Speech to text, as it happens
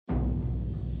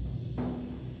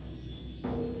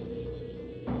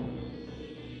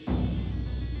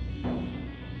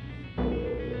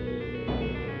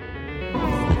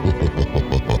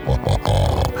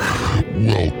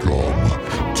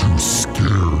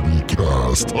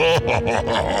Cast. Hey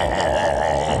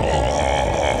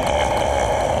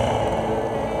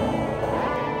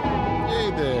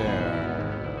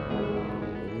there.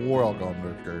 Welcome to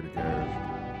Scaredy Cast.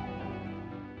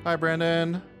 Hi,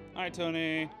 Brandon. Hi,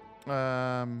 Tony.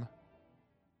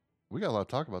 We got a lot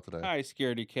to talk about today. Hi,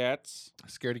 scaredy cats.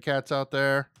 Scaredy cats out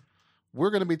there.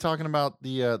 We're going to be talking about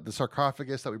the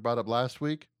sarcophagus that we brought up last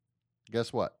week.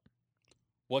 Guess what?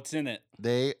 What's in it?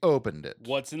 They opened it.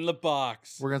 What's in the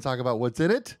box? We're going to talk about what's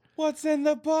in it. What's in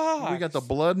the box? We got the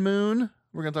blood moon.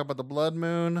 We're going to talk about the blood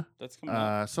moon. That's coming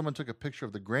up. Someone took a picture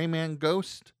of the gray man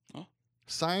ghost. Oh.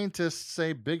 Scientists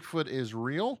say Bigfoot is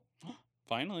real.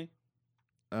 Finally.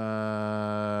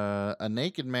 A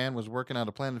naked man was working out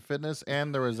at Planet Fitness,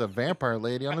 and there was a vampire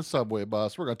lady on a subway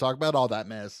bus. We're going to talk about all that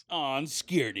mess On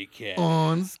Scaredy Cat.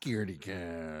 on Scaredy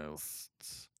Cast.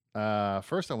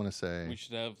 First, I want to say, We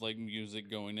should have like music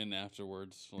going in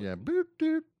afterwards. Like, yeah, boop,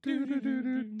 doop, doo, doo, doo,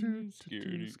 doo, doo,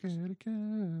 Scaredy. Scaredy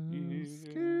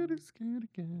Cast, Scaredy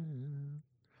Cast.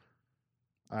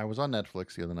 I was on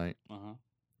Netflix the other night, Uh-huh.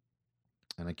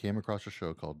 and I came across a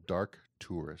show called Dark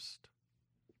Tourist.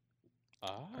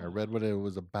 Ah. I read what it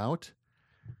was about.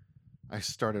 I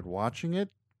started watching it,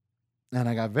 and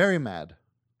I got very mad,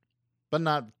 but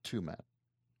not too mad.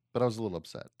 But I was a little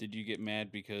upset Did you get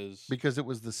mad because... because it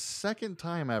was the second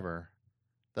time ever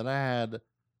that I had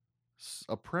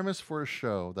a premise for a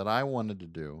show that I wanted to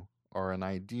do, or an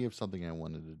idea of something I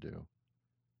wanted to do,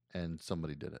 and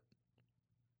somebody did it.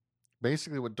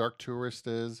 Basically, what Dark Tourist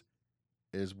is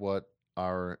what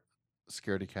our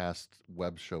Scaredy Cast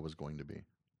web show was going to be.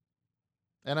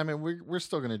 And I mean, we're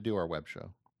still going to do our web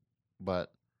show, and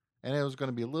it was going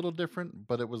to be a little different,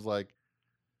 but it was like,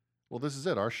 well, this is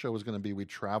it. Our show is going to be, we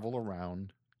travel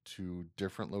around to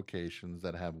different locations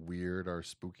that have weird or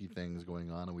spooky things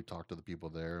going on, and we talk to the people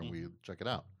there, and we check it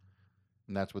out.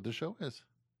 And that's what the show is.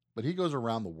 But he goes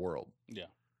around the world. Yeah.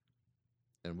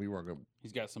 And we weren't going to...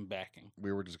 He's got some backing.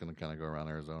 We were just going to kind of go around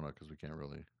Arizona because we can't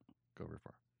really go very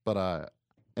far. But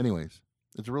anyways,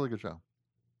 it's a really good show.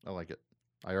 I like it.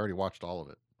 I already watched all of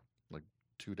it. Like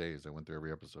 2 days, I went through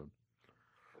every episode.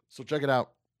 So check it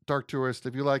out. Dark Tourist.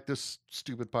 If you like this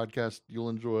stupid podcast, you'll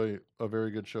enjoy a very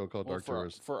good show called Dark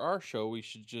Tourist. For our show, we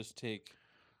should just take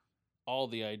all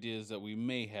the ideas that we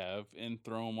may have and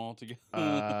throw them all together.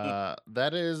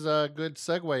 That is a good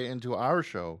segue into our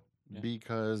show,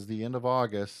 because the end of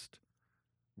August,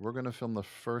 we're going to film the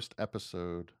first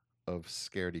episode of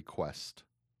Scaredy Quest.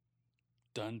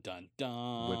 Dun, dun,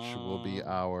 dun. Which will be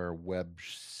our web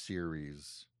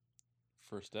series.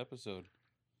 First episode.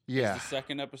 Yeah. Is the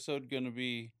second episode going to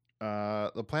be...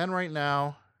 The plan right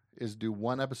now is do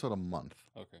one episode a month.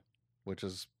 Okay. Which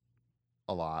is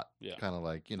a lot. Yeah. Kind of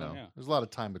like, there's a lot of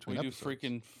time between episodes. We do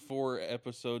freaking 4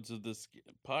 episodes of this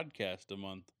podcast a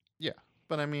month. Yeah.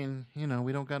 But I mean,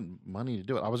 we don't got money to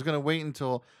do it. I was going to wait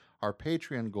until our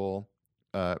Patreon goal,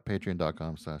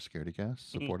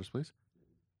 patreon.com/scaredycast. Support us, please.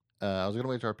 I was going to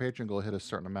wait till our Patreon goal hit a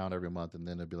certain amount every month, and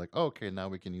then it'd be like, oh, okay, now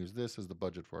we can use this as the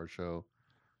budget for our show.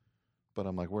 But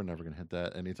I'm like, we're never going to hit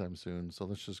that anytime soon, so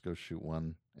let's just go shoot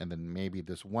one. And then maybe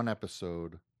this one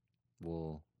episode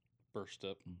will burst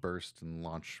and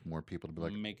launch more people to be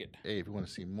like, make it. Hey, if you want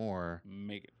to see more,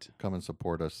 make it. Come and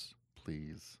support us,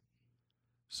 please.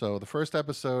 So the first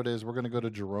episode is we're going to go to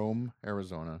Jerome,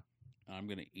 Arizona. I'm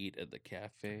going to eat at the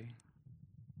cafe.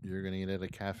 You're going to eat at a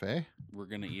cafe? We're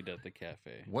going to eat at the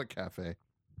cafe. What cafe?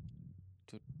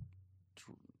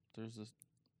 There's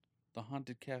the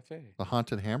Haunted Cafe. The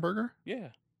Haunted Hamburger? Yeah.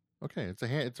 Okay, it's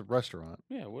a restaurant.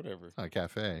 Yeah, whatever. It's not a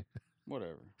cafe.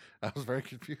 Whatever. I was very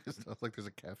confused. I was like, there's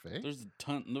a cafe? There's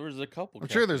a couple I'm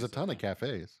sure there's a ton of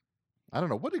cafes. I don't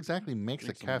know. What exactly makes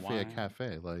Drink a cafe a wine.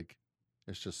 cafe? Like,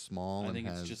 it's just small and it's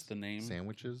has just the name.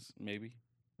 Sandwiches? Maybe.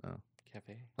 Oh.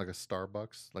 Cafe. Like a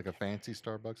Starbucks? Like a fancy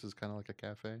Starbucks is kind of like a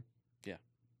cafe? Yeah.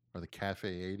 Or the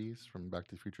Cafe 80s from Back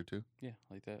to the Future 2? Yeah,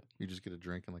 like that. You just get a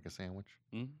drink and like a sandwich?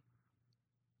 Mm-hmm.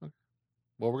 Okay.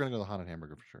 Well, we're going to go to the Haunted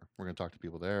Hamburger for sure. We're going to talk to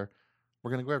people there.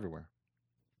 We're going to go everywhere.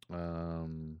 We're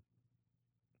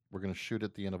going to shoot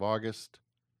at the end of August.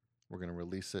 We're going to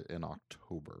release it in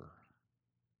October.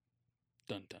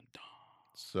 Dun, dun, dun.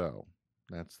 So,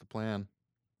 that's the plan.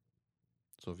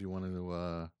 So, if you want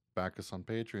to back us on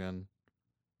Patreon,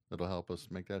 it'll help us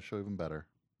make that show even better.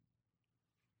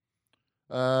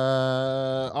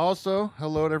 Also,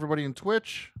 hello to everybody in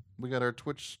Twitch. We got our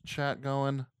Twitch chat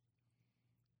going.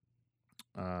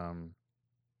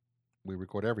 We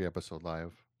record every episode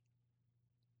live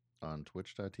on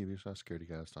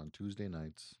twitch.tv/scaredycast on Tuesday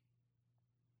nights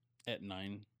At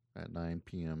 9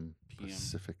 p.m.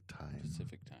 Pacific time.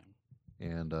 Pacific time.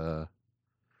 And,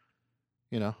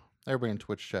 Everybody in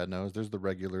Twitch chat knows. There's the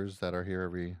regulars that are here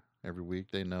every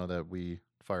week. They know that we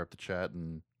fire up the chat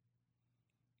and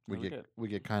we Yeah, we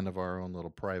get kind of our own little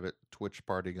private Twitch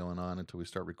party going on until we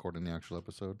start recording the actual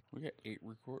episode. We got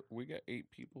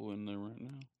 8 people in there right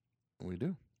now. We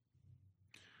do.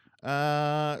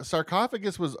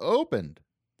 Sarcophagus was opened.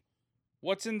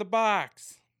 What's in the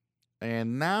box?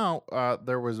 And now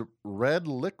there was red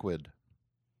liquid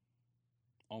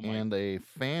Oh my! and a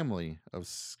family of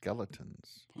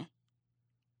skeletons. They're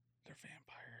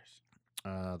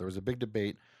vampires. There was a big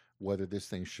debate whether this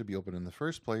thing should be open in the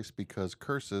first place because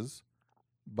curses,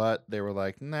 but they were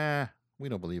like, nah, we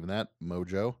don't believe in that,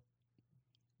 mojo.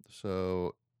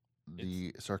 So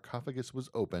the sarcophagus was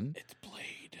open. It's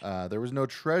Blade. There was no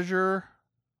treasure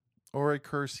or a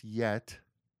curse yet,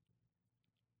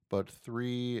 but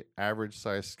 3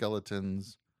 average-sized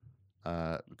skeletons,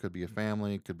 could be a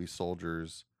family, could be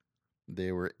soldiers.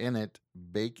 They were in it,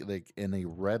 baked like in a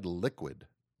red liquid.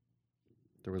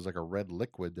 There was like a red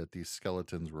liquid that these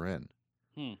skeletons were in.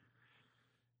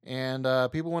 And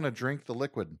people want to drink the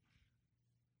liquid.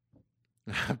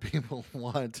 People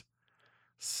want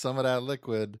some of that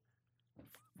liquid.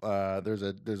 There's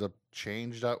a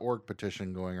change.org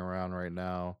petition going around right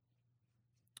now.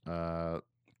 For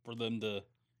them to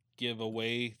give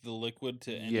away the liquid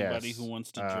to anybody who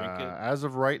wants to drink it. As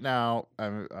of right now,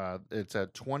 it's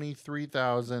at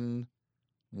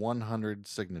 23,100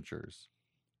 signatures.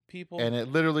 People, and it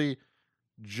literally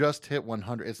just hit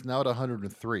 100. It's now at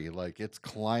 103. Like, it's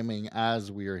climbing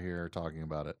as we are here talking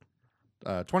about it.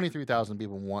 23,000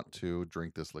 people want to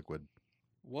drink this liquid.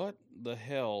 What the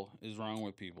hell is wrong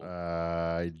with people?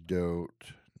 I don't.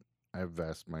 I've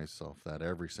asked myself that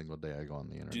every single day I go on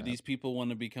the internet. Do these people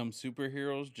want to become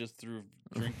superheroes just through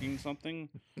drinking something?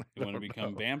 They want to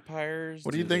become vampires?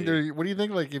 What do you think? What do you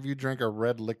think? Like, if you drank a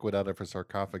red liquid out of a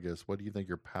sarcophagus, what do you think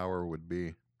your power would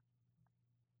be?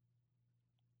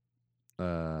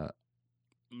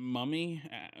 Mummy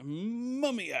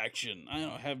action. I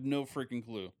don't have no freaking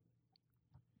clue.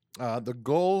 The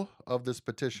goal of this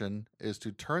petition is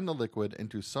to turn the liquid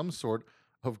into some sort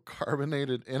of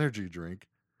carbonated energy drink,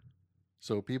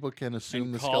 so people can assume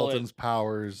And the call it skeleton's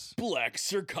powers. Black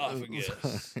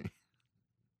sarcophagus.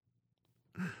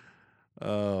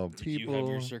 Oh, Did you have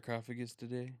your sarcophagus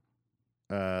today?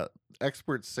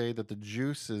 Experts say that the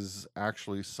juice is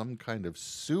actually some kind of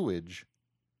sewage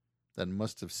that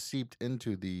must have seeped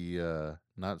into the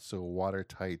not so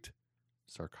watertight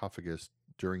sarcophagus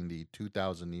during the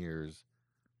 2,000 years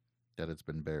that it's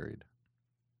been buried.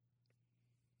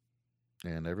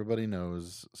 And everybody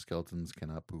knows skeletons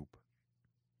cannot poop.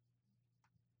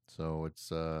 So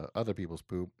it's other people's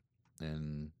poop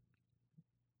and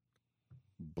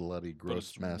bloody,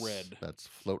 gross mess that's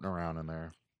floating around in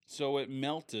there. So it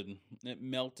melted. It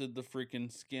melted the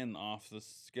freaking skin off the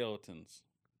skeletons.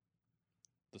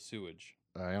 The sewage.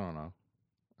 I don't know.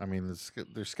 I mean,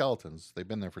 they're skeletons. They've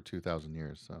been there for 2,000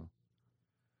 years, so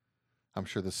I'm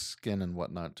sure the skin and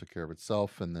whatnot took care of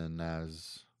itself. And then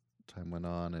as time went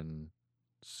on and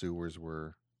sewers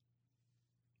were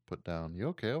put down, you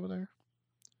okay over there?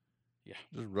 Yeah.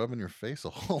 Just rubbing your face a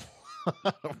whole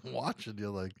lot. I'm watching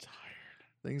you like Tired.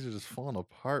 Things are just falling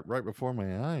apart right before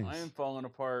my eyes. I am falling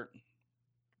apart.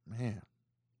 Man.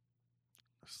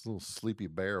 This little sleepy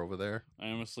bear over there. I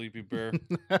am a sleepy bear.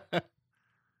 All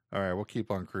right, we'll keep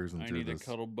on cruising through this. I need a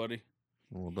cuddle buddy.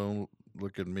 Well, don't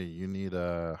look at me. You need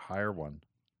a higher one.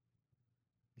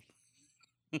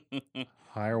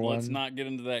 Higher one. Let's not get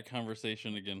into that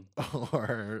conversation again.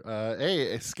 Or,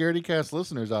 hey, Scaredy Cast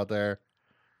listeners out there,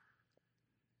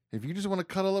 if you just want to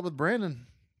cuddle up with Brandon,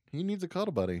 he needs a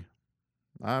cuddle buddy.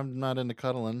 I'm not into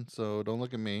cuddling, so don't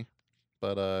look at me.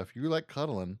 But if you like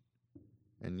cuddling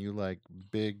and you like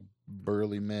big,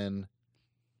 burly men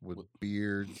with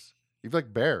beards, if you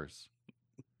like bears,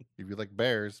 if you like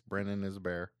bears, Brandon is a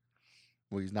bear.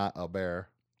 Well, he's not a bear,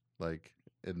 like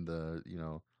in the,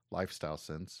 lifestyle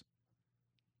sense.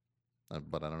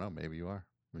 But I don't know. Maybe you are.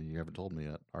 I mean, you haven't told me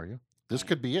yet. Are you? This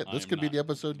could be it. This could be the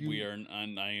episode you... We are,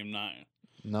 and I am not.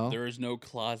 No? There is no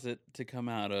closet to come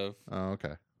out of. Oh,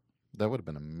 okay. That would have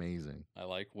been amazing. I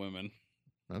like women.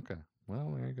 Okay.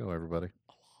 Well, there you go, everybody.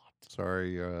 A lot.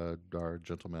 Sorry, our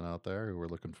gentlemen out there who are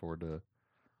looking forward to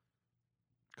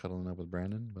cuddling up with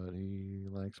Brandon, but he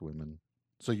likes women.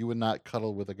 So you would not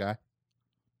cuddle with a guy?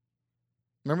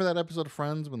 Remember that episode of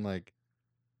Friends when, I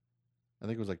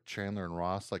think it was Chandler and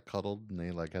Ross cuddled and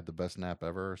they had the best nap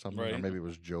ever or something? Right. Or maybe it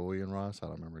was Joey and Ross. I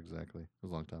don't remember exactly. It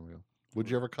was a long time ago. Would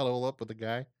you ever cuddle up with a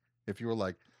guy? If you were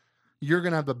like, you're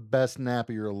going to have the best nap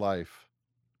of your life,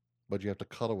 but you have to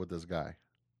cuddle with this guy.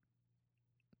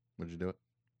 Would you do it?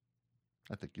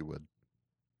 I think you would.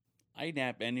 I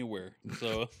nap anywhere,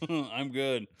 so I'm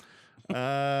good.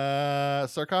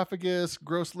 Sarcophagus,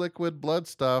 gross liquid, blood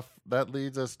stuff. That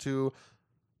leads us to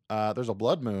there's a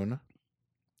blood moon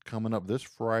coming up this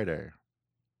Friday.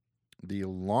 The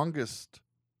longest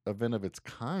event of its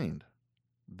kind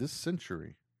this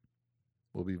century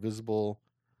will be visible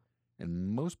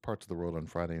in most parts of the world on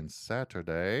Friday and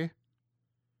Saturday.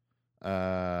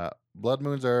 Blood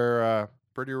moons are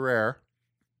pretty rare.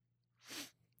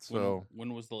 So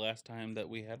when was the last time that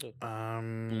we had a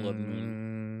blood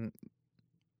moon?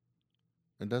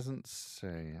 It doesn't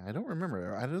say. I don't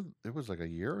remember. It was like a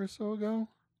year or so ago.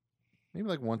 Maybe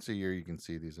like once a year you can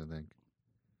see these, I think.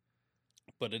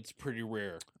 But it's pretty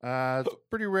rare. It's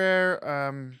pretty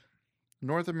rare.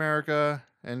 North America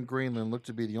and Greenland look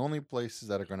to be the only places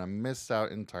that are going to miss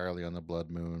out entirely on the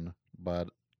blood moon. But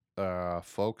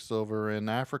folks over in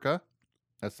Africa,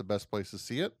 that's the best place to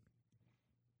see it.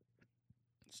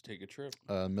 Let's take a trip.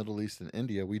 Middle East and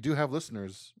India. We do have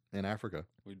listeners in Africa.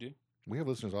 We do. We have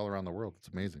listeners all around the world. It's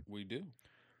amazing. We do.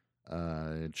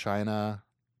 China,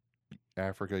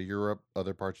 Africa, Europe,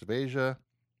 other parts of Asia.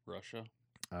 Russia.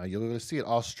 You'll be able to see it.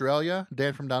 Australia,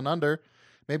 Dan from Down Under.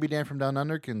 Maybe Dan from Down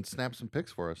Under can snap some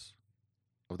pics for us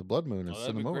of the blood moon and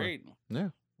send them over. Great. Yeah.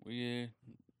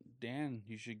 Dan,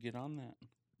 you should get on that.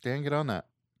 Dan, get on that.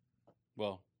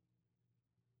 Well.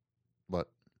 What?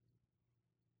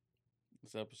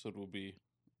 This episode will be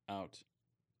out.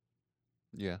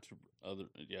 Yeah.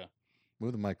 Yeah.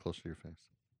 Move the mic closer to your face.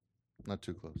 Not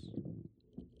too close.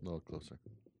 A little closer.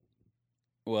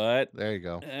 What? There you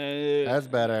go. That's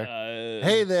better.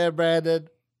 Hey there, Brandon.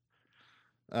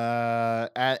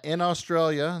 In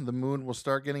Australia, the moon will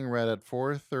start getting red at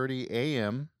 4:30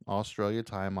 a.m. Australia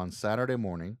time on Saturday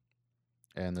morning,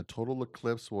 and the total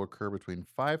eclipse will occur between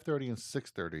 5:30 and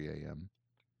 6:30 a.m.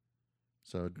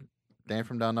 So, Dan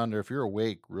from Down Under, if you're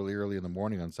awake really early in the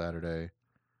morning on Saturday,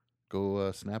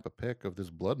 go snap a pic of this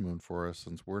blood moon for us,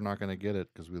 since we're not going to get it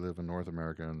because we live in North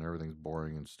America and everything's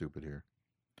boring and stupid here.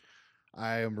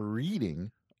 I am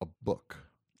reading a book.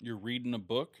 You're reading a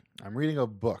book? I'm reading a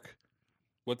book.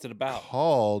 What's it about?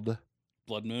 Called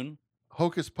Blood Moon?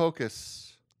 Hocus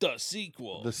Pocus. The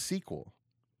sequel. The sequel.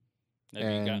 Have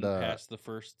you gotten past the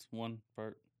first one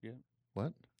part yet?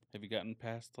 What? Have you gotten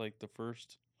past like the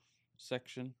first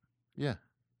section? Yeah.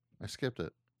 I skipped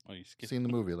it. Oh, you skipped it? Seen the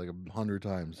movie like 100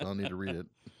 times. I don't need to read it.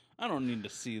 I don't need to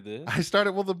see this. I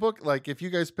started, the book, like if you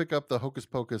guys pick up the Hocus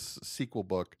Pocus sequel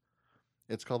book,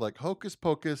 it's called like Hocus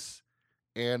Pocus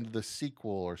and the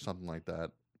sequel or something like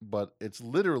that. But it's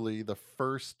literally the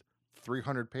first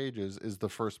 300 pages is the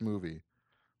first movie.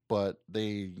 But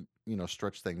they,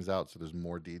 stretch things out so there's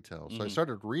more details. So I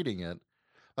started reading it.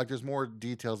 Like there's more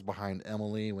details behind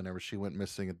Emily whenever she went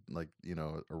missing, like,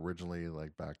 originally,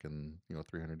 like back in,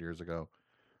 300 years ago.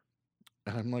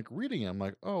 And I'm like reading it. I'm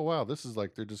like, oh, wow, this is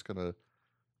like they're just going to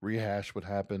rehash what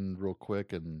happened real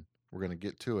quick and we're going to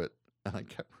get to it. And I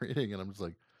kept reading and I'm just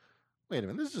like, wait a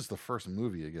minute, this is just the first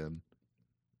movie again.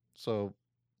 So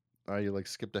I like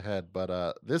skipped ahead.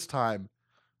 But this time,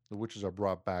 the witches are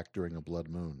brought back during a blood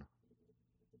moon.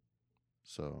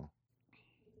 So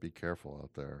be careful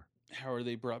out there. How are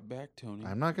they brought back, Tony?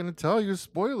 I'm not going to tell you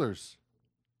spoilers.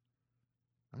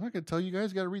 I'm not going to tell you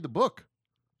guys got to read the book.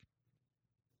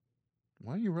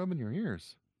 Why are you rubbing your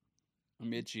ears?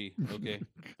 I'm itchy. Okay.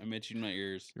 I'm itching my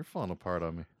ears. You're falling apart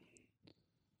on me.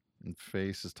 Your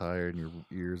face is tired and your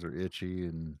ears are itchy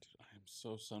and I'm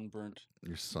so sunburnt.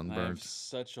 You're sunburnt. I have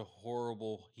such a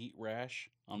horrible heat rash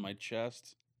on my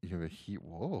chest. You have a heat.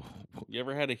 Whoa. You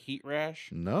ever had a heat rash?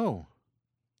 No.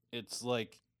 It's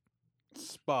like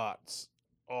spots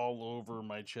all over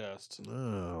my chest.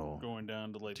 Oh. Going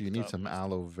down to like. Do you need some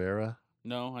aloe vera?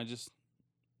 No, I just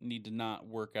need to not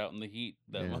work out in the heat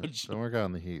that much. Don't work out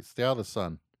in the heat. Stay out of the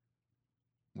sun.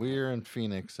 We're in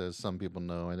Phoenix, as some people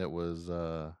know, and it was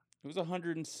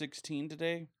 116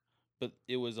 today, but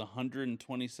it was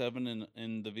 127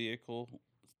 in the vehicle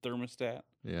thermostat.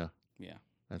 Yeah. Yeah.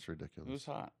 That's ridiculous. It was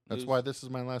hot. That's why this is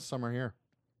my last summer here.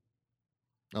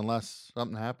 Unless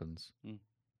something happens.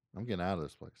 I'm getting out of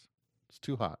this place. It's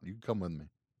too hot. You can come with me.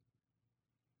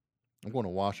 I'm going to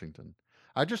Washington.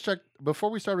 I just checked, before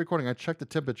we started recording, I checked the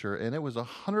temperature, and it was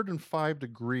 105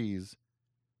 degrees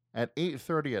at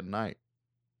 8:30 at night.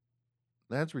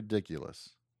 That's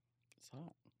ridiculous. It's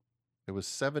hot. It was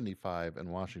 75 in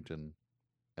Washington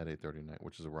at 8:30 at night,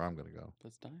 which is where I'm going to go.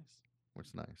 That's nice. Which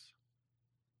is nice.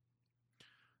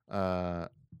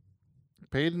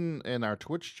 Peyton in our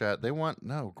Twitch chat, they want,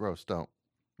 no, gross, don't.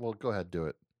 Well, go ahead, do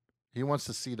it. He wants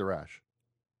to see the rash.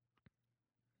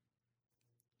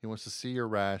 He wants to see your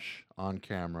rash on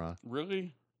camera.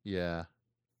 Really? Yeah.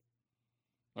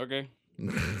 Okay.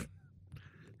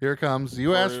 Here it comes.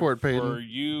 You asked for it, For Peyton.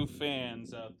 you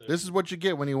fans out there. This is what you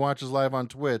get when he watches live on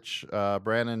Twitch.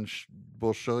 Brandon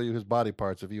will show you his body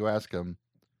parts if you ask him.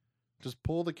 Just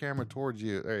pull the camera towards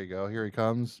you. There you go. Here he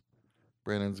comes.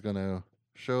 Brandon's going to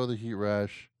show the heat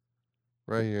rash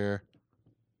right here.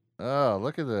 Oh,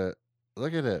 look at it.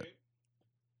 Look at it.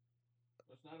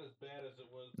 It's not as bad as it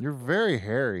was. You're very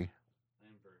hairy. I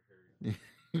am very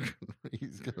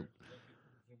hairy.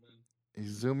 He's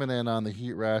zooming in on the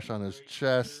heat rash on his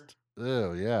chest.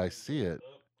 Oh, yeah, I see it.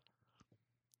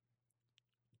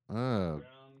 Oh, Down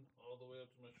all the way up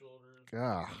to my shoulders.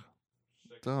 God.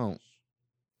 Sexiness, Don't.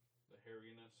 The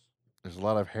hairiness. There's a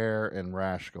lot of hair and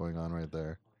rash going on right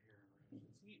there.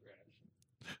 Heat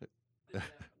rash.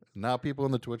 Now people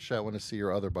in the Twitch chat want to see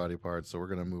your other body parts, so we're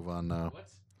going to move on now. What?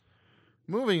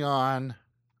 Moving on,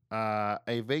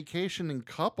 a vacationing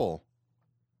couple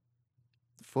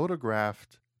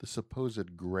photographed the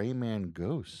supposed gray man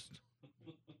ghost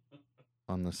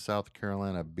on the South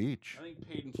Carolina beach. I think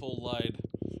Peyton Full lied.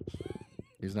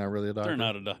 He's not really a doctor. They're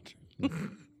not a doctor.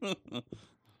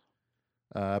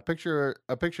 A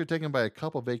picture taken by a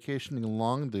couple vacationing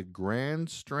along the Grand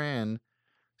Strand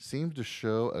seems to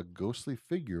show a ghostly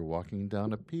figure walking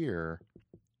down a pier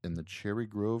in the Cherry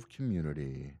Grove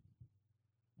community.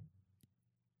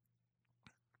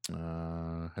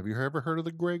 Have you ever heard of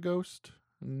the gray ghost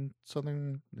in South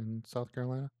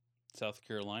Carolina? South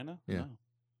Carolina? Yeah. No,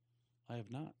 I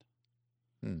have not.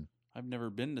 Hmm. I've never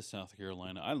been to South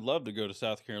Carolina. I'd love to go to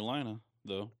South Carolina,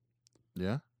 though.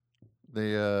 Yeah.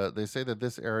 They say that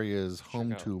this area is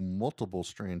home out. to multiple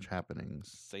strange happenings.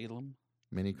 Salem?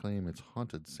 Many claim it's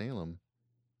haunted. Salem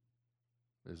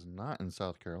is not in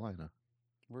South Carolina.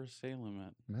 Where's Salem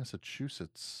at?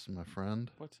 Massachusetts, my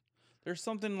friend. What? There's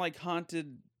something like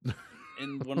haunted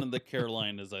in one of the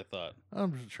Carolinas, I thought.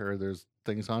 I'm sure there's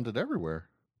things haunted everywhere.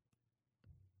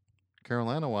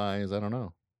 Carolina-wise, I don't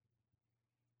know.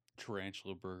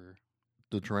 Tarantula Burger.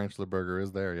 The Tarantula Burger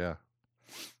is there, yeah.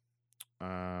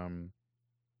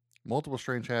 Multiple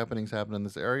strange happenings happen in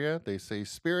this area. They say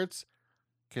spirits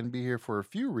can be here for a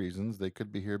few reasons. They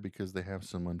could be here because they have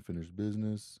some unfinished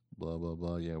business. Blah, blah,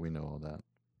 blah. Yeah, we know all that.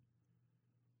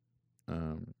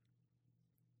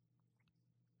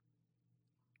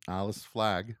 Alice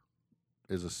Flagg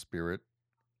is a spirit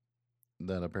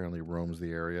that apparently roams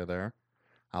the area there.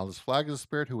 Alice Flagg is a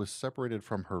spirit who was separated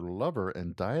from her lover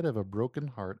and died of a broken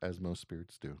heart, as most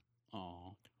spirits do.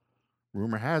 Aw.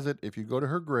 Rumor has it, if you go to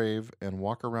her grave and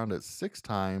walk around it 6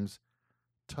 times,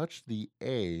 touch the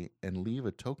A, and leave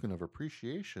a token of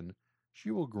appreciation,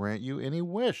 she will grant you any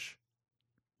wish.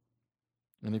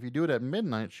 And if you do it at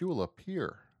midnight, she will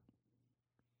appear.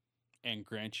 And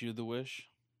grant you the wish?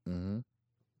 Mm-hmm.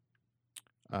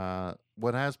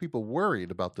 What has people worried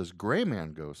about this gray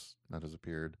man ghost that has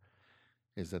appeared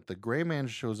is that the gray man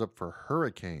shows up for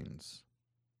hurricanes.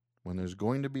 When there's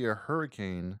going to be a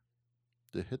hurricane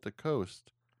to hit the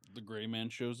coast, The gray man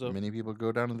shows up? many people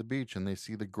go down to the beach and they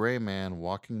see the gray man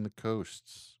walking the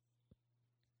coasts.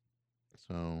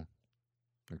 So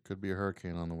there could be a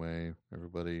hurricane on the way.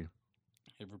 Everybody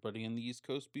Everybody in the East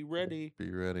Coast be ready.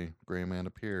 be ready. Gray man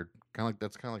appeared.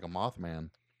 That's kind of like a Mothman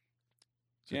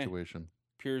Yeah. situation.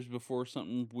 Appears before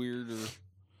something weird or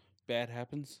bad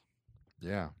happens.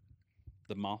 Yeah.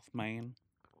 The Mothman.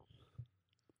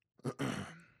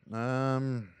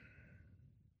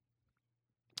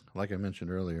 Like I mentioned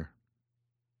earlier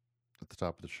at the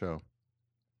top of the show,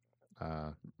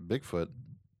 Bigfoot,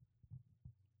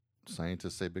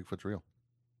 scientists say Bigfoot's real.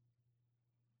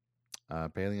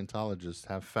 Paleontologists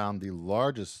have found the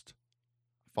largest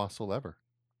fossil ever.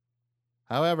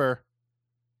 However,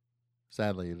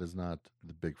 sadly, it is not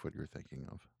the Bigfoot you're thinking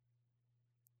of.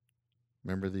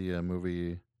 Remember the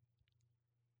movie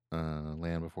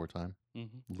Land Before Time?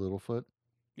 Mm-hmm. Littlefoot?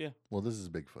 Yeah. Well, this is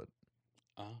Bigfoot.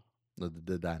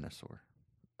 The dinosaur.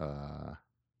 A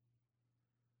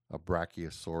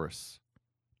Brachiosaurus.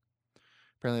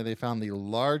 Apparently, they found the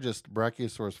largest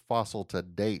Brachiosaurus fossil to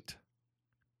date.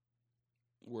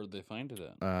 Where'd they find it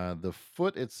at? The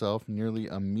foot itself, nearly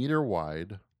a meter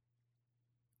wide.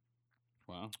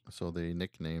 Wow. So they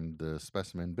nicknamed the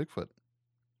specimen Bigfoot.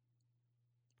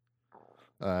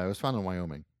 It was found in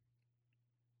Wyoming.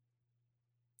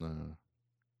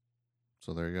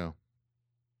 So there you go.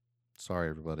 Sorry,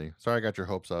 everybody. Sorry I got your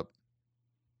hopes up.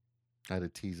 I had to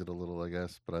tease it a little, I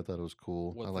guess, but I thought it was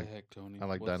cool. What the heck, Tony? I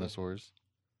like What's dinosaurs.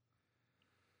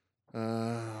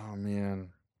 Oh, man.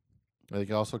 They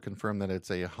can also confirm that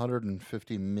it's a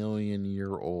 150 million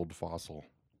year old fossil.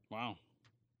 Wow.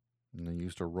 And they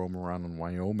used to roam around in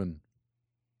Wyoming.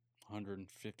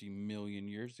 150 million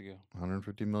years ago.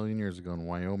 150 million years ago in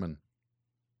Wyoming.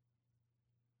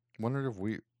 Wondered if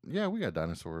Yeah, we got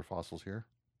dinosaur fossils here.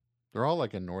 They're all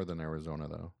like in northern Arizona,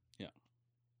 though. Yeah.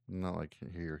 Not like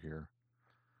here.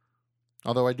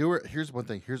 Although I do. Here's one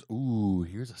thing. Here's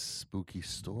a spooky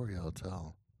story I'll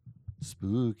tell.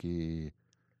 Spooky.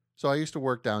 So I used to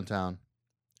work downtown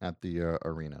at the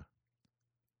arena,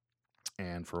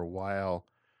 and for a while,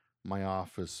 my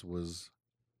office was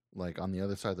like on the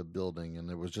other side of the building, and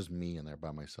it was just me in there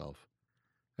by myself.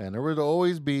 And there would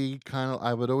always be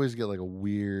I would always get like a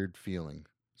weird feeling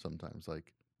sometimes,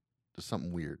 like just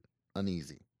something weird,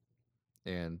 uneasy.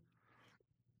 And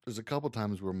there's a couple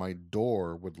times where my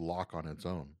door would lock on its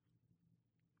own.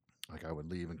 Like I would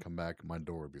leave and come back, and my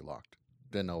door would be locked.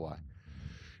 Didn't know why.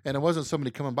 And it wasn't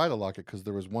somebody coming by to lock it, because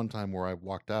there was one time where I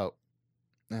walked out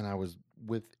and I was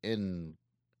within,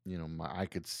 I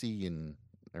could see and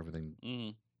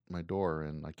everything, my door,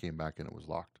 and I came back and it was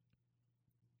locked.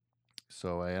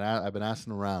 So I've been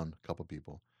asking around a couple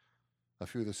people. A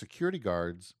few of the security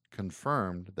guards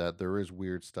confirmed that there is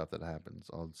weird stuff that happens.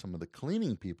 Some of the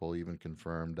cleaning people even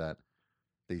confirmed that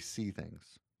they see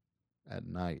things at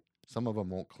night. Some of them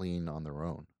won't clean on their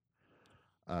own.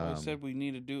 I said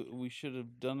we should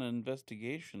have done an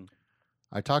investigation.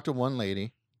 I talked to one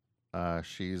lady.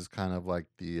 She's kind of like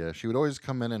she would always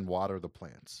come in and water the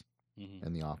plants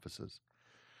in the offices.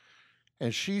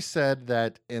 And she said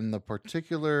that in the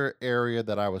particular area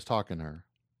that I was talking to her,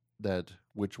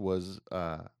 which was,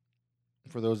 for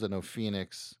those that know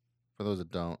Phoenix, for those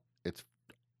that don't, it's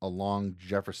along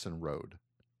Jefferson Road,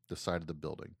 the side of the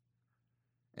building.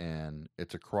 And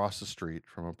it's across the street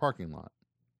from a parking lot.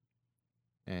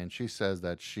 And she says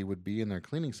that she would be in there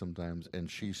cleaning sometimes, and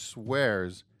she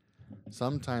swears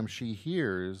sometimes she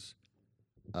hears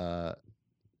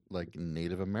like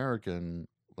Native American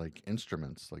like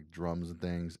instruments, like drums and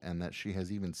things, and that she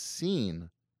has even seen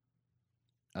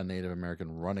a Native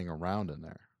American running around in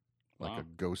there, like a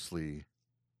ghostly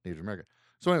Native American.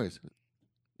 So anyways,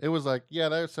 it was like, yeah,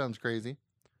 that sounds crazy.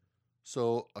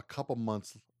 So a couple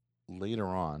months later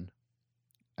on,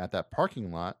 at that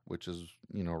parking lot, which is,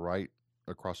 right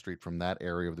across street from that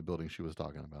area of the building she was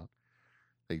talking about,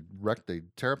 they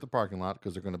tear up the parking lot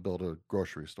because they're going to build a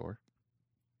grocery store.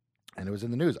 And it was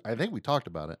in the news. I think we talked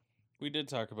about it. We did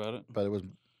talk about it. But it was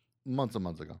months and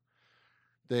months ago.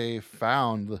 They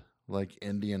found like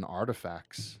Indian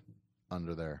artifacts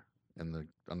under there in the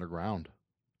underground.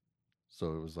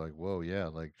 So it was like, whoa, yeah,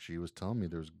 like she was telling me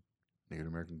there's Native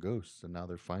American ghosts, and now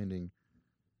they're finding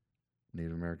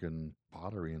Native American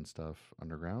pottery and stuff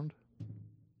underground.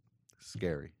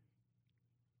 Scary.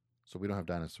 So we don't have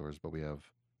dinosaurs, but we have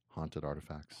haunted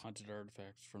artifacts. Haunted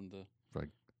artifacts from the like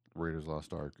Raiders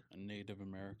Lost Ark. A Native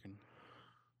American.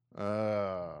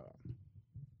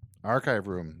 Archive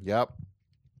room. Yep.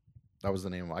 That was the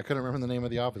name. I couldn't remember the name of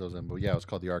the office I was in, but yeah, it was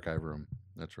called the archive room.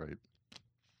 That's right.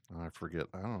 I forget.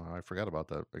 I don't know. I forgot about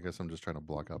that. I guess I'm just trying to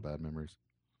block out bad memories.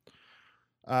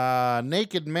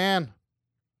 Naked man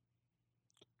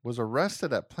was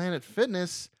arrested at Planet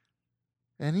Fitness,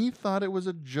 and he thought it was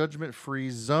a judgment-free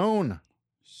zone.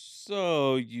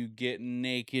 So you get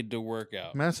naked to work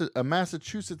out. A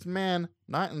Massachusetts man,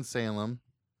 not in Salem.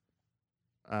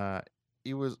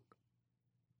 He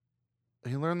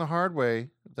learned the hard way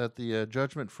that the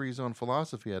judgment-free zone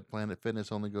philosophy at Planet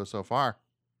Fitness only goes so far.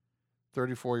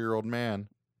 34-year-old man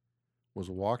was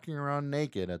walking around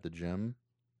naked at the gym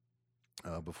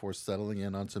before settling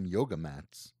in on some yoga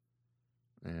mats.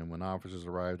 And when officers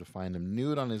arrived to find him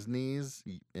nude on his knees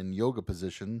in yoga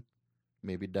position,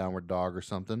 maybe downward dog or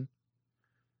something.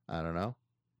 I don't know.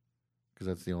 Because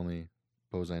that's the only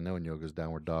pose I know in yoga is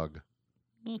downward dog.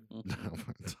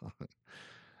 Downward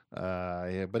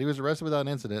dog. Yeah, but he was arrested without an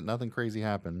incident. Nothing crazy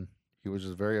happened. He was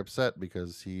just very upset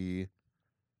because he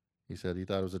said he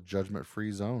thought it was a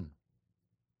judgment-free zone.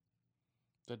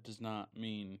 That does not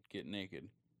mean get naked.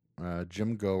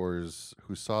 Gym goers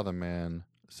who saw the man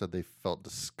said they felt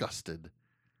disgusted,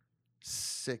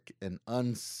 sick, and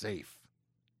unsafe.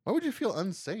 Why would you feel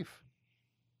unsafe?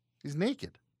 He's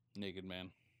naked. Naked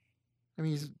man. I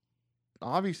mean, he's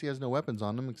obviously has no weapons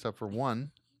on him except for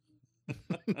one.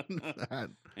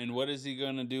 And what is he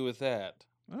going to do with that?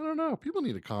 I don't know. People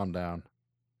need to calm down.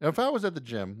 If I was at the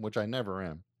gym, which I never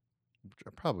am, which I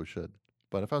probably should,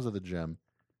 but if I was at the gym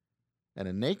and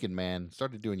a naked man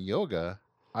started doing yoga,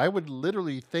 I would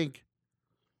literally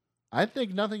I'd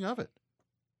think nothing of it.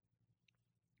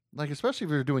 Like, especially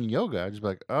if you're doing yoga, I'd just be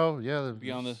like, oh, yeah. Be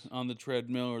on the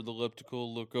treadmill or the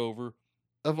elliptical, look over.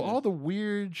 Of all the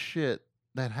weird shit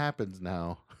that happens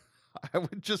now, I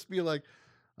would just be like,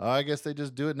 oh, I guess they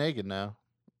just do it naked now.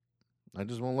 I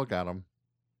just won't look at them.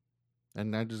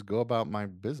 And I just go about my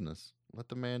business. Let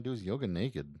the man do his yoga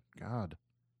naked. God.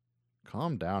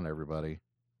 Calm down, everybody.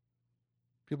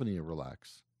 People need to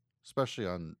relax, especially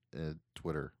on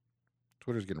Twitter.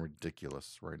 Twitter's getting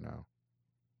ridiculous right now.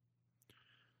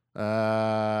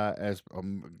 As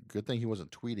good thing he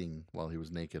wasn't tweeting while he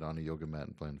was naked on a yoga mat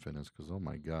and Planet Fitness, because oh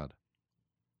my god.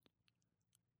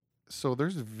 So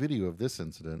there's a video of this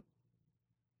incident.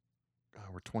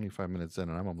 We're 25 minutes in,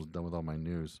 and I'm almost done with all my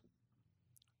news.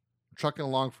 I'm trucking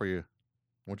along for you.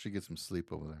 I want you to get some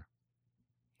sleep over there.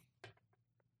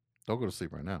 Don't go to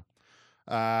sleep right now.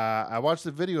 I watched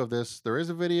the video of this. There is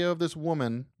a video of this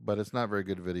woman, but it's not a very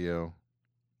good video.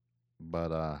 But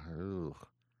the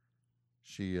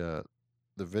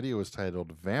video is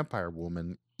titled "Vampire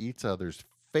Woman Eats Other's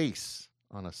Face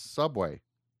on a Subway."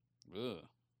 Ugh.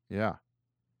 Yeah.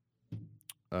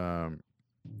 A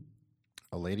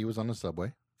lady was on the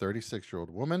subway.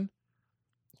 36-year-old woman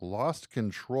lost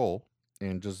control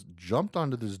and just jumped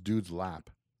onto this dude's lap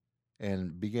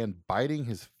and began biting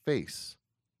his face.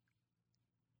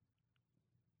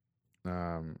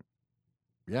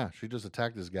 Yeah, she just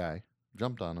attacked this guy,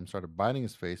 jumped on him, started biting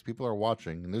his face. People are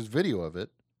watching, and there's video of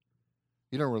it.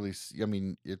 You don't really see, I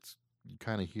mean, you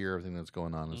kind of hear everything that's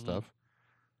going on and stuff.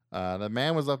 The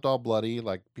man was left all bloody.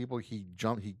 Like,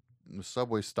 the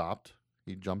subway stopped.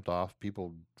 He jumped off.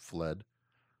 People fled.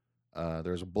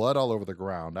 There's blood all over the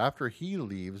ground. After he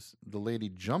leaves, the lady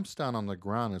jumps down on the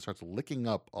ground and starts licking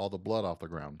up all the blood off the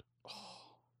ground.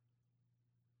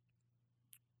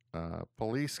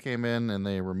 Police came in and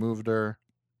they removed her.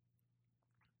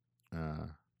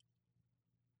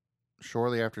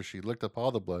 Shortly after she licked up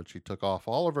all the blood, she took off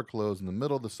all of her clothes in the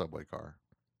middle of the subway car.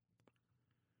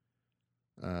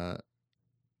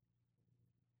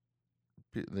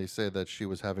 They say that she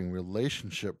was having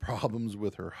relationship problems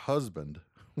with her husband,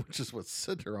 which is what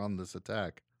sent her on this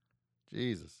attack.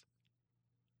 Jesus.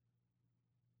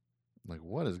 Like,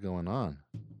 what is going on?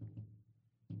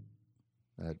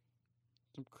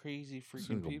 Some crazy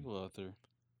freaking people out there.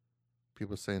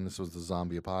 People saying this was the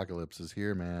zombie apocalypse is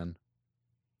here, man.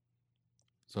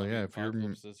 So yeah, if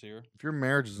your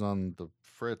marriage is on the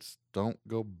fritz, don't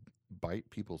go bite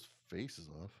people's faces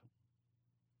off.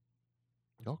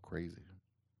 Y'all crazy.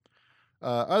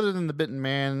 Other than the bitten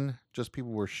man, just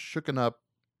people were shooken up,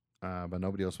 but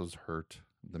nobody else was hurt.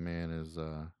 The man is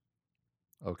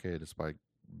okay despite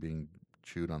being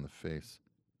chewed on the face.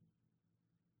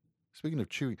 Speaking of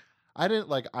chewing,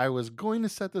 I was going to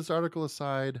set this article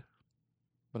aside,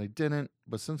 but I didn't.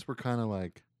 But since we're kind of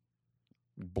like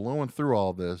blowing through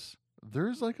all this,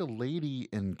 there's like a lady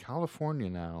in California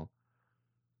now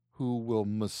who will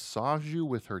massage you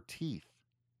with her teeth.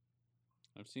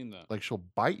 I've seen that. Like, she'll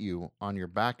bite you on your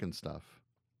back and stuff.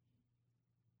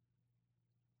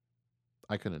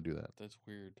 I couldn't do that. That's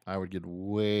weird. I would get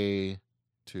way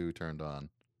too turned on.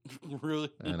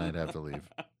 Really? And I'd have to leave.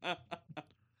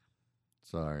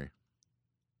 Sorry.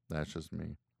 That's just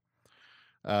me.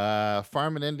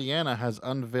 Farm in Indiana has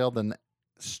unveiled an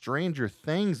Stranger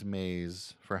Things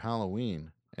maze for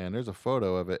Halloween. And there's a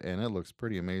photo of it, and it looks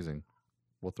pretty amazing.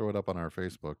 We'll throw it up on our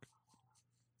Facebook.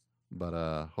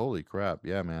 But holy crap,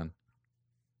 yeah, man.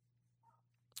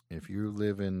 If you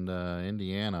live in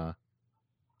Indiana,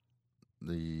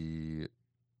 it's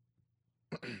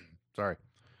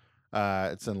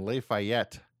in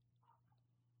Lafayette.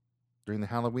 During the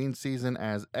Halloween season,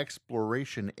 as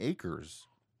Exploration Acres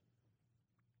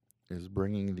is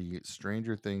bringing the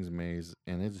Stranger Things maze,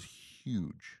 and it's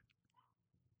huge.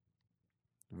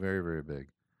 Very, very big.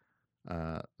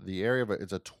 The area of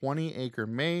it's a 20-acre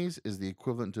maze, is the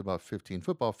equivalent to about 15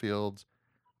 football fields,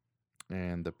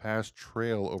 and the path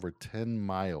trail over 10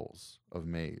 miles of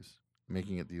maze,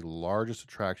 making it the largest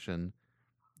attraction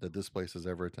that this place has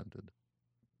ever attempted.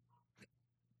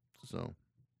 So,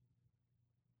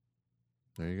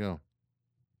 there you go.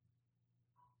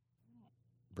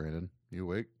 Brandon, you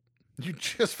awake? You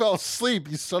just fell asleep,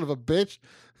 you son of a bitch.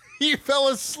 You fell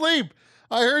asleep.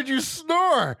 I heard you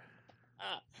snore.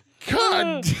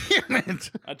 God damn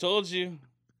it. I told you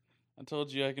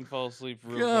I can fall asleep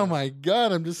real Oh fast. my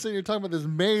God. I'm just sitting here talking about this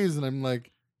maze and I'm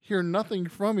like, hear nothing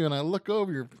from you. And I look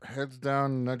over, your head's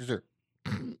down and I just hear.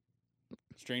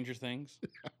 Stranger Things?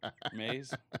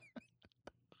 Maze?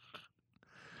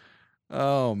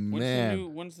 Oh,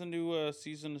 man. When's the new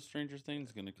season of Stranger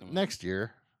Things going to come out? Next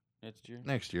year. Next year?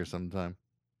 Next year sometime.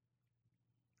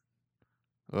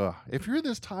 Ugh. If you're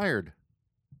this tired,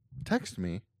 text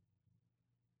me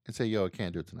and say, yo, I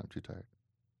can't do it tonight. I'm too tired.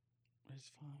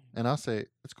 It's fine. And I'll say,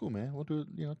 it's cool, man. We'll do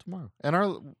it, tomorrow. And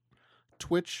our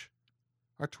Twitch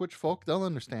folk, they'll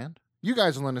understand. You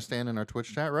guys will understand in our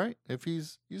Twitch chat, right? If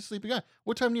he's a sleepy guy.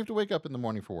 What time do you have to wake up in the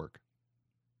morning for work?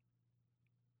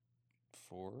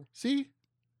 4. See?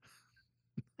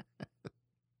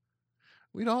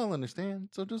 We'd all understand,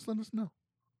 so just let us know.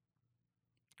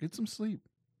 Get some sleep.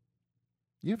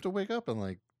 You have to wake up in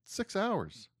like 6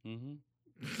 hours. Mm-hmm.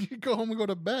 You go home and go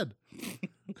to bed.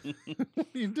 What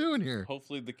are you doing here?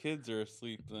 Hopefully the kids are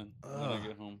asleep then when I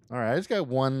get home. All right, I just got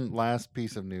one last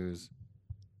piece of news,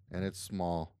 and it's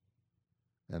small.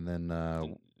 And then,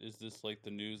 Is this like the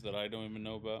news that I don't even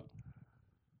know about?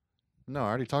 no, I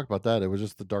already talked about that. It was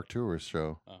just the Dark Tourist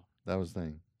show. Oh. That was the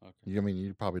thing. Okay. I mean,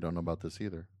 you probably don't know about this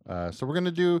either. So we're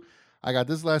gonna do. I got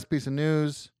this last piece of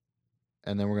news,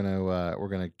 and then we're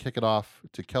gonna kick it off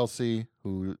to Kelsey,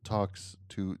 who talks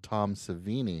to Tom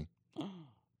Savini.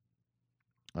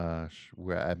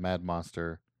 We're at Mad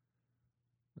Monster.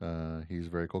 He's a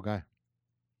very cool guy.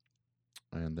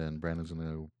 And then Brandon's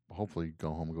gonna hopefully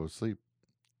go home and go to sleep,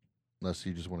 unless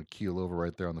you just want to keel over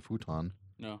right there on the futon.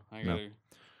 No, I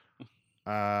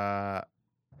gotta.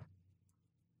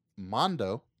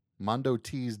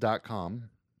 MondoTees.com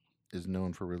is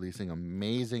known for releasing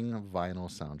amazing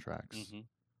vinyl soundtracks. Mm-hmm.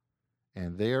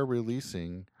 And they are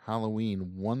releasing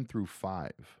Halloween 1 through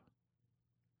 5,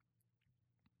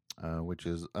 which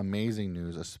is amazing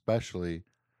news, especially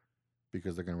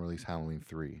because they're going to release Halloween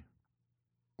 3,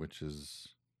 which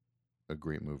is a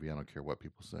great movie. I don't care what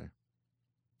people say.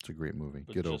 It's a great movie.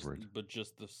 Get over it. But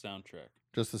just the soundtrack.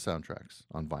 Just the soundtracks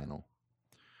on vinyl.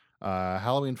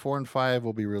 Halloween 4 and 5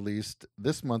 will be released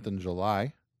this month in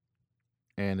July.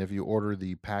 And if you order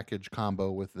the package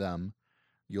combo with them,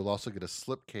 you'll also get a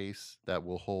slipcase that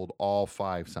will hold all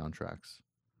 5 soundtracks.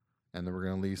 And then we're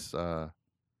going to release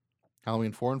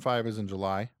Halloween 4 and 5 is in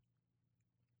July.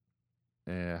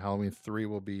 Halloween 3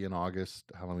 will be in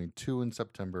August. Halloween 2 in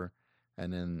September.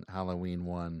 And then Halloween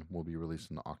 1 will be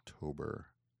released in October.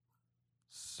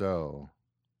 So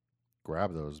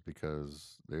grab those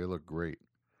because they look great.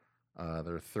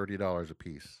 They're $30 a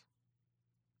piece.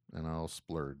 And I'll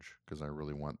splurge because I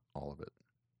really want all of it.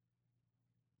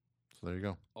 So there you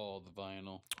go. All the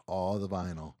vinyl. All the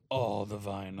vinyl. All the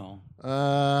vinyl.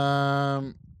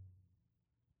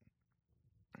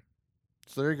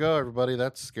 So there you go, everybody.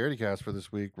 That's ScarityCast for this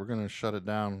week. We're going to shut it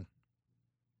down.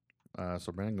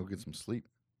 So Brandon, go get some sleep.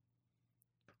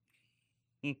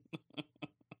 You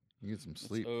get some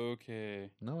sleep. It's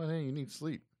okay. No, it ain't. You need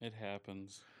sleep. It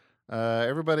happens.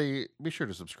 Everybody, be sure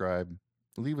to subscribe.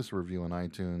 Leave us a review on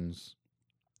iTunes.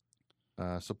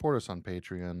 Support us on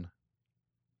Patreon.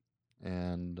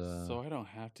 And so I don't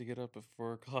have to get up at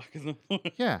 4 o'clock in the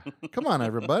morning. Yeah, come on,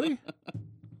 everybody.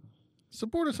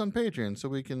 Support us on Patreon so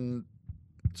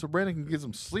Brandon can get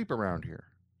some sleep around here.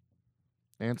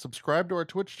 And subscribe to our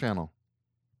Twitch channel.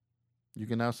 You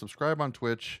can now subscribe on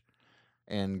Twitch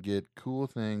and get cool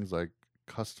things like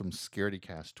custom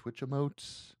ScarityCast Twitch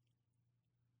emotes.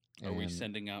 Are we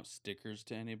sending out stickers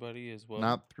to anybody as well?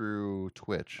 Not through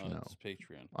Twitch, no. It's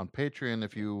Patreon. On Patreon,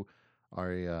 if you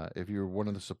are if you're one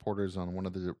of the supporters on one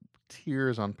of the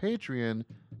tiers on Patreon,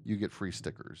 you get free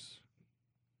stickers.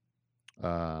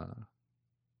 Yeah.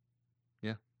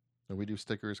 And we do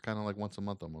stickers kind of like once a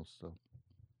month almost, so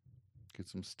get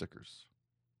some stickers.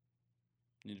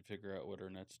 Need to figure out what our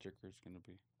next sticker is going to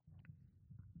be.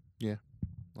 Yeah.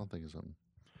 I'll think of something.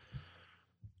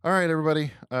 All right,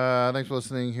 everybody. Thanks for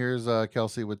listening. Here's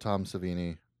Kelsey with Tom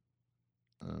Savini.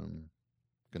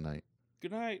 Good night.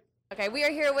 Good night. Okay, we are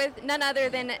here with none other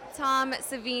than Tom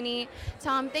Savini.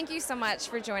 Tom, thank you so much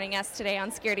for joining us today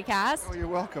on ScarityCast. Oh, you're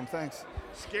welcome. Thanks.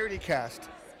 ScarityCast.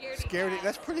 Scaredy.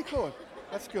 That's pretty cool.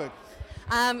 That's good.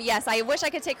 Yes, I wish I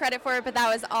could take credit for it, but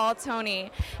that was all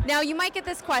Tony. Now, you might get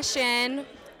this question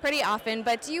pretty often,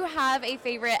 but do you have a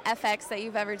favorite FX that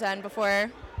you've ever done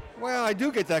before? Well, I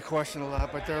do get that question a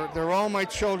lot, but they're all my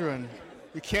children.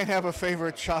 You can't have a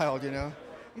favorite child, you know.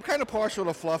 I'm kind of partial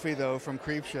to Fluffy, though, from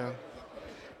Creepshow.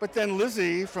 But then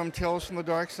Lizzie from Tales from the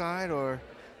Dark Side or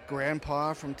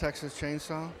Grandpa from Texas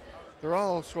Chainsaw, they're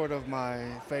all sort of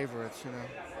my favorites, you know.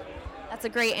 That's a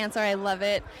great answer. I love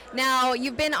it. Now,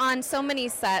 you've been on so many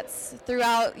sets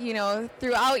throughout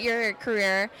your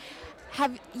career.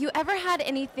 Have you ever had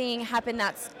anything happen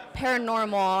that's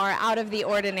paranormal or out of the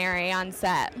ordinary on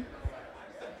set?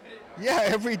 Yeah,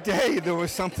 every day there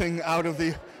was something out of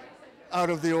the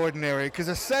ordinary, because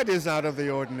a set is out of the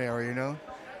ordinary, you know.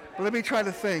 But let me try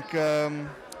to think.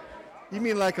 You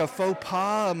mean like a faux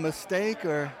pas, a mistake,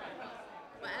 or?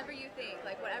 Whatever you think,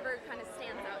 like whatever kind of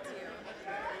stands out to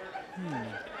you.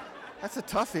 That's a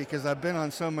toughie, because I've been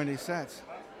on so many sets.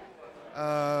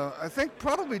 I think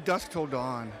probably Dusk Till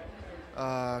Dawn,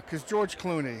 because George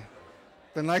Clooney,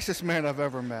 the nicest man I've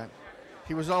ever met,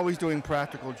 he was always doing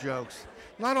practical jokes.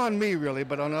 Not on me, really,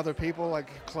 but on other people,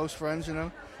 like close friends, you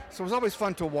know. So it was always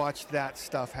fun to watch that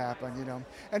stuff happen, you know.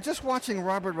 And just watching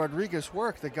Robert Rodriguez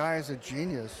work, the guy is a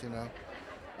genius, you know.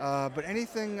 But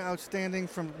anything outstanding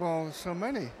from, well, so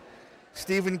many.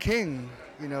 Stephen King,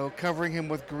 covering him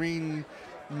with green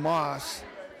moss.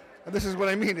 And this is what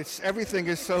I mean. Everything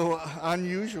is so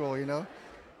unusual,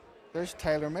 There's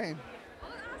Tyler Mane.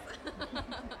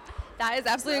 That is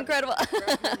absolutely incredible.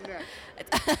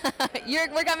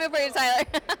 We're coming for you, Tyler.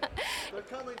 They're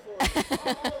coming for us.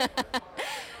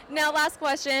 Now, last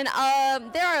question.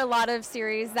 There are a lot of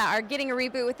series that are getting a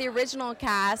reboot with the original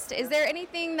cast. Is there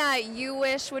anything that you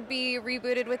wish would be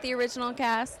rebooted with the original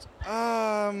cast?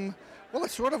 Well,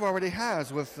 it sort of already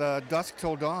has with Dusk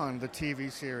Till Dawn, the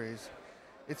TV series.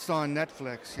 It's on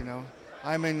Netflix,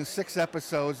 I'm in 6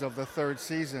 episodes of the 3rd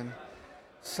season.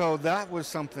 So that was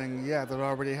something, that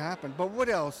already happened. But what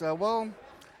else?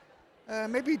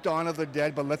 Maybe Dawn of the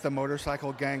Dead, but let the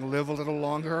motorcycle gang live a little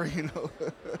longer,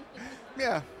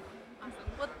 Yeah. Awesome.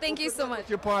 Well, thank you so much.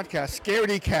 Your podcast,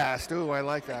 Scaredy Cast. Ooh, I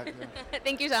like that. Yeah.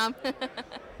 Thank you, Tom.